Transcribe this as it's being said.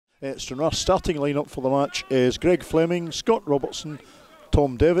Stranraer starting lineup for the match is Greg Fleming, Scott Robertson,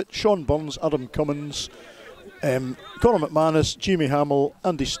 Tom Devitt, Sean Burns, Adam Cummins, Conor McManus, Jamie Hamill,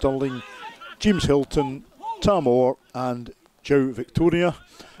 Andy Stirling, James Hilton, Tam Orr and Joao Victoria.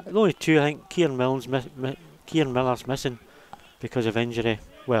 The only two, I think, Kieran Miller's missing because of injury.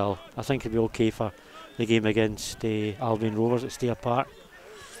 Well, I think he'll be okay for the game against the Albion Rovers at Stair Park.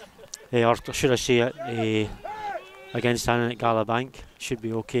 Or should I say it, against Annan at Galabank. Should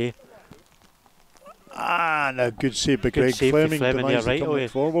be okay. And a good save by Greg Fleming, denies right the away.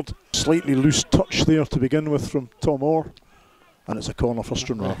 Forward. Slightly loose touch there to begin with from Tom Orr, and it's a corner for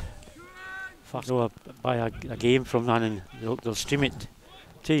Stranraer. If I know buy a game from Annan, they'll stream it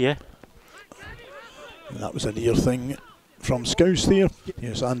to you. And that was a near thing from Scouse there.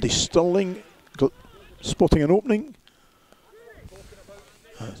 Here's Andy Stirling spotting an opening.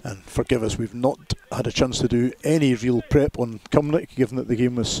 And forgive us, we've not had a chance to do any real prep on Cumnock, given that the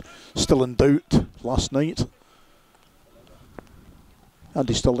game was still in doubt last night.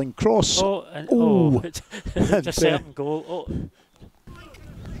 Andy Stirling cross. It's a certain goal. Oh.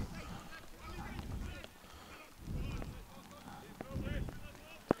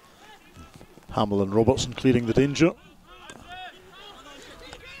 Hamill and Robertson clearing the danger.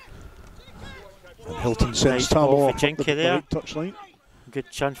 And Hilton sends Tam Orr up the right touchline. Good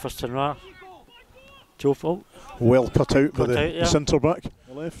chance for Stranraer. Joe, well cut out by the centre back on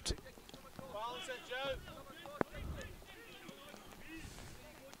the left.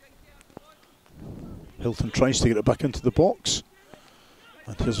 Hilton tries to get it back into the box.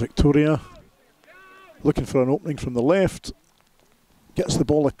 And here's Victoria looking for an opening from the left. Gets the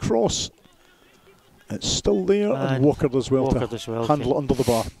ball across. It's still there, and Walker does well to handle it under the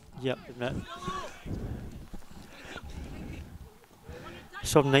bar. Yep.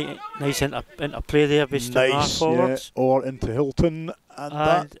 Some nice interplay there with Stranraer forwards. Yeah, or into Hilton, and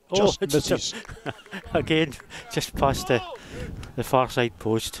that just misses. Again, just past the far side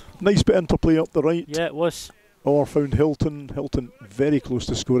post. Nice bit of interplay up the right. Yeah, it was. Or found Hilton. Hilton very close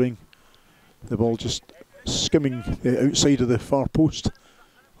to scoring. The ball just skimming the outside of the far post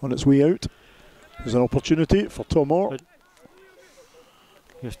on its way out. There's an opportunity for Tom Orr.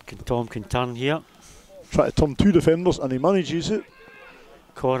 Tom can turn here. Try to turn two defenders, and he manages it.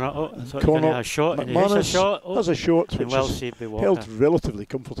 Corner, corner. A shot, and McManus a shot. has a shot, which well saved by Walker. Held relatively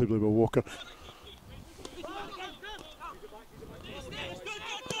comfortably by Walker.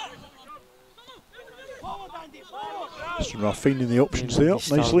 Stranraer finding the options there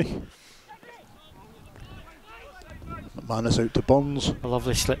nicely. McManus out to Burns. A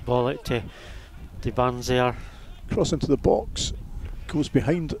lovely slip ball out to Burns there. Cross into the box. Goes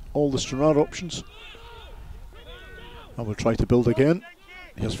behind all the Stranraer options. And we'll try to build again.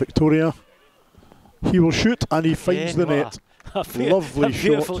 Here's Victoria. He will shoot, and he finds the net. Lovely shot.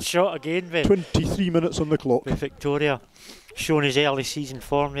 Beautiful shot again, Ben. 23 minutes on the clock. With Victoria showing his early season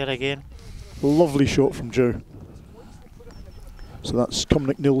form there again. Lovely shot from Joe. So that's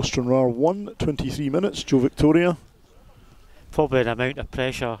Cumnock 0, Stranraer 1, 23 minutes. Joao Victoria. Probably an amount of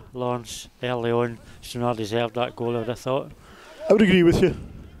pressure, Laurence, early on. Stranraer deserved that goal, I would have thought. I would agree with you.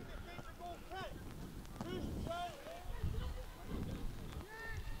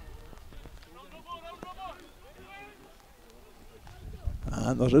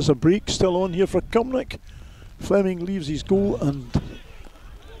 And there is a break still on here for Cumnock. Fleming leaves his goal and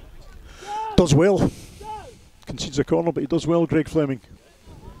does well. Concedes a corner, but he does well, Greg Fleming.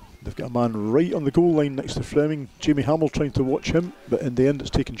 They've got a man right on the goal line next to Fleming. Jamie Hamill trying to watch him, but in the end it's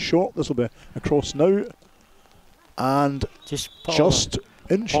taken short. This will be a cross now. And just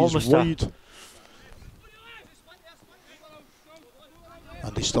inches wide.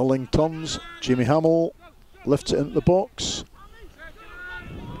 Andy Stirling turns. Jamie Hamill lifts it into the box.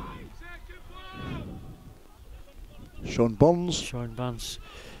 Sean Burns,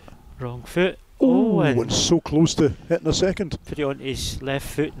 wrong foot. And so close to hitting a second. Put it on his left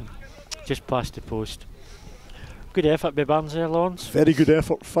foot and just past the post. Good effort by Burns there, Laurence. Very good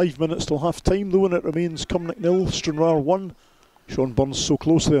effort. 5 minutes till half time though, and it remains Cumnock 0, Stranraer 1. Sean Burns so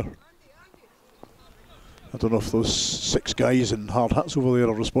close there. I don't know if those 6 guys in hard hats over there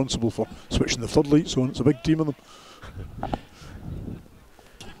are responsible for switching the floodlights on. It's a big team of them.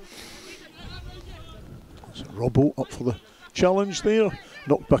 So Robbo up for the challenge there.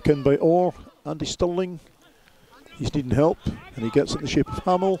 Knocked back in by Orr. Andy Stirling. He's needing help, and he gets it in the shape of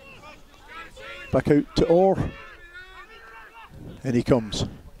Hamill. Back out to Orr. And he comes.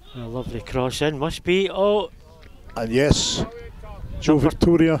 A lovely cross in, must be. Oh! And yes, Joao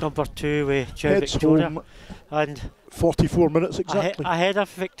Victoria. Number 2 with Joao Victoria. Home. And 44 minutes exactly. Ahead of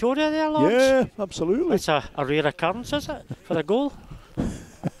Victoria there, Laurence? Yeah, absolutely. It's a rare occurrence, is it, for a goal?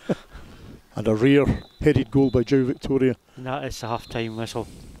 And a rare headed goal by Joao Victoria. And that is the half-time whistle.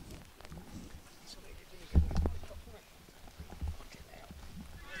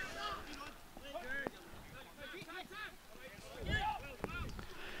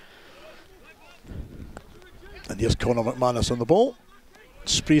 And here's Conor McManus on the ball.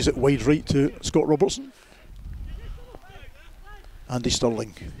 Sprays it wide right to Scott Robertson. Andy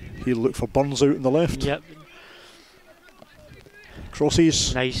Stirling. He'll look for Burns out on the left. Yep.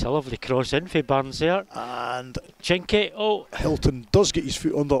 Crosses. Nice, a lovely cross in for Burns there. And Chinky, oh. Hilton does get his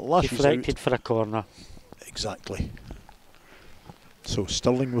foot under, lashes Deflected out. for a corner. Exactly. So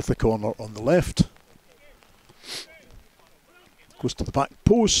Stirling with the corner on the left. Goes to the back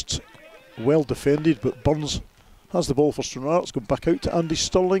post. Well defended, but Burns has the ball for Stranraer. It's going back out to Andy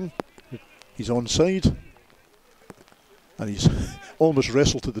Stirling. He's onside. And he's almost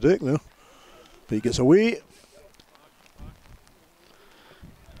wrestled to the deck there. But he gets away.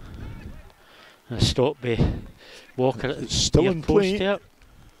 A stop by Walker. It's still in play. There.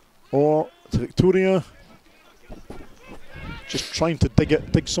 Or to Victoria. Just trying to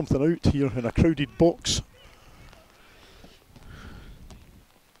dig something out here in a crowded box.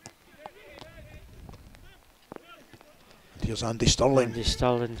 Here's Andy Stirling. Andy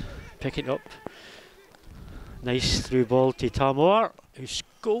Stirling picking up. Nice through ball to Tamor, who's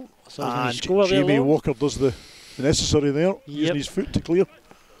goal. And Jamie Walker does the necessary there, using his foot to clear.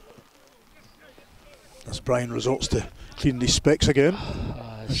 As Brian resorts to clean these specs again,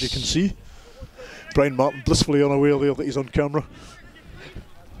 as you can see. Brian Martin blissfully unaware there that he's on camera.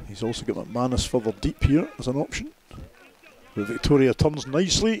 He's also got McManus further deep here as an option. But Victoria turns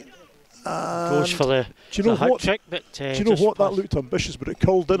nicely. Goes for the hat trick, but do you know what? That looked ambitious, but it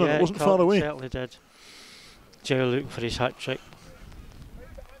curled in and it wasn't far away. It certainly did. Joe looking for his hat trick.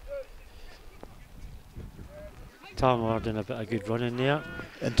 Tamar doing a bit of good running there.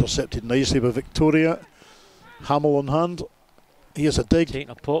 Intercepted nicely by Victoria. Hamill on hand. Here's a dig.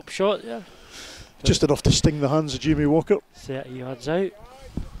 Taking a pop shot there. Just enough to sting the hands of Jamie Walker. 30 yards out.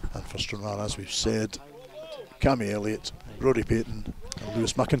 And for Stranraer, as we've said, Cammy Elliott, Rory Payton and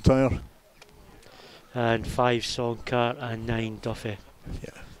Lewis McIntyre. And 5 Sonkar and 9 Duffy. Yeah.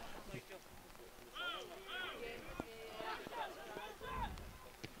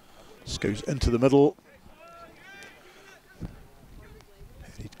 Goes into the middle.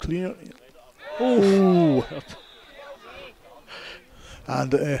 Headed clear. Oh!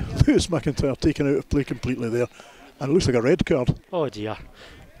 And Lewis McIntyre taken out of play completely there. And it looks like a red card. Oh dear.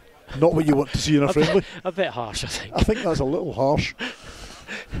 Not what you want to see in a friendly. A bit harsh, I think. I think that's a little harsh.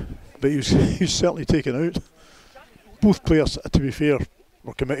 But he was certainly taken out. Both players, to be fair,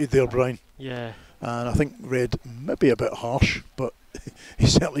 were committed there, Brian. Yeah. And I think red maybe a bit harsh, but he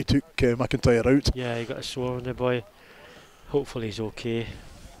certainly took McIntyre out. Yeah, he got a sore on the boy. Hopefully he's okay.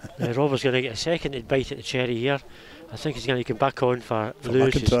 Robert's going to get a second to bite at the cherry here. I think he's going to come back on for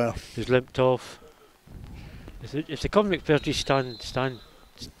Lewis, who's limped off. If the Cumnock players just stand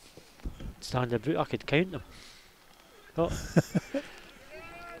about, I could count them. Oh.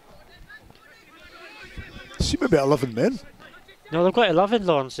 See, maybe 11 men. No, they've got 11,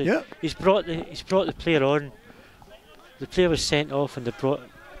 Laurence. Yeah. He's brought the player on. The player was sent off, and they brought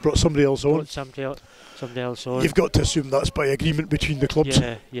somebody else on. Somebody else on. You've got to assume that's by agreement between the clubs.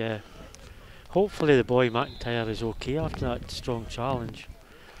 Yeah, yeah. Hopefully the boy McIntyre is okay after that strong challenge.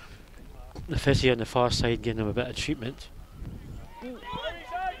 The fizzy on the far side giving him a bit of treatment.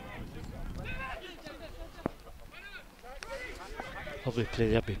 Lovely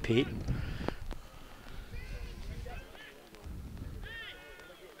play there by Payton.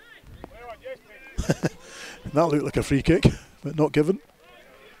 That looked like a free kick, but not given.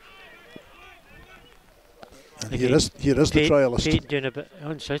 And here is the trialist. Payton doing a bit.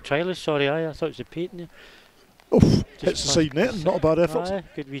 Oh, sorry, trialist. Sorry, I thought it was a Payton. Oof! Hits the side net. Not a bad effort. Aye,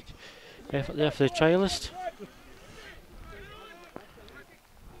 good wee effort there for the trialist.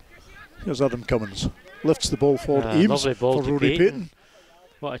 Here's Adam Cummins. Lifts the ball forward. Aims for Rory Payton.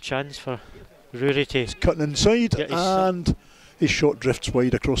 What a chance for Rory to. He's cutting inside and his shot drifts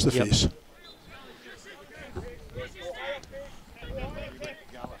wide across the face.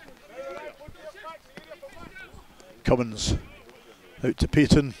 Cummins out to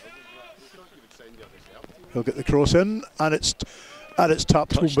Payton. He'll get the cross in, and it's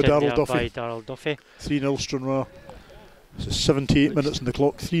tapped home by Darryl Duffy. 3-0 Stranraer. So 78 minutes on the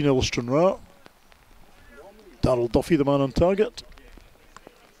clock. 3-0 Stranraer. Darryl Duffy, the man on target.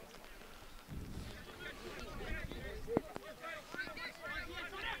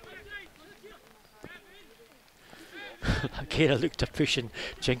 Again, I looked at pushing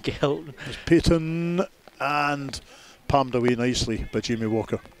Jinky Hilton. There's Payton, and palmed away nicely by Jamie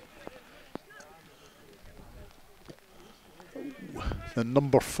Walker. And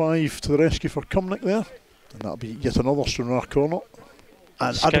number 5 to the rescue for Cumnock there. And that'll be yet another Stranraer corner.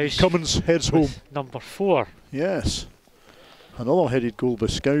 And Adam Cummins heads home. Number 4. Yes. Another headed goal by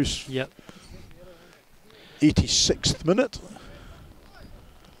Scouse. Yep. 86th minute.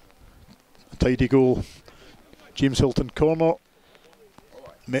 A tidy goal. James Hilton corner.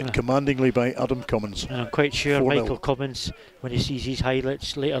 Met commandingly by Adam Cummins. And I'm quite sure 4-0. Michael Cummins, when he sees his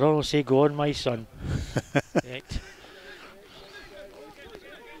highlights later on, will say, "Go on, my son." Right.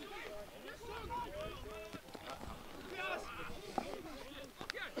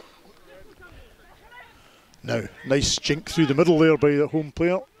 Now, nice jink through the middle there by the home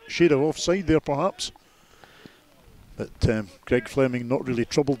player. Shade of offside there perhaps. But Greg Fleming not really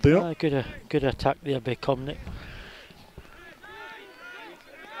troubled there. Good attack there by Cumnock.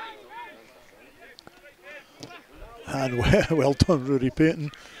 And well done, Rory Payton.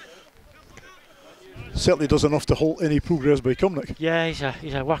 Certainly does enough to halt any progress by Cumnock. Yeah, he's a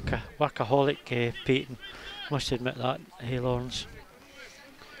workaholic, Payton. Must admit that. Hey, Laurence.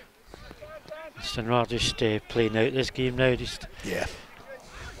 Stranraer just playing out this game now. Yeah.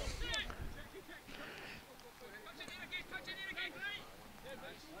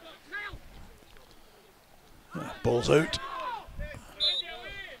 Ball's out.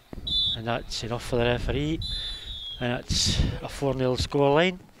 And that's enough for the referee. And that's a 4-0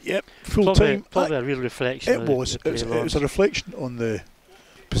 scoreline. Yep, full time. Probably a real reflection. It was a reflection on the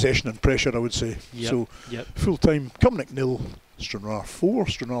possession and pressure, I would say. Yep. So, full time, Cumnock 0, Stranraer 4.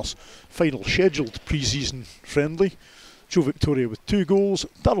 Stranraer's final scheduled pre-season friendly. Joao Victoria with 2 goals,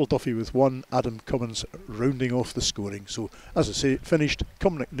 Darryl Duffy with 1, Adam Cummins rounding off the scoring. So, as I say, finished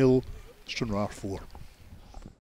Cumnock 0, Stranraer 4.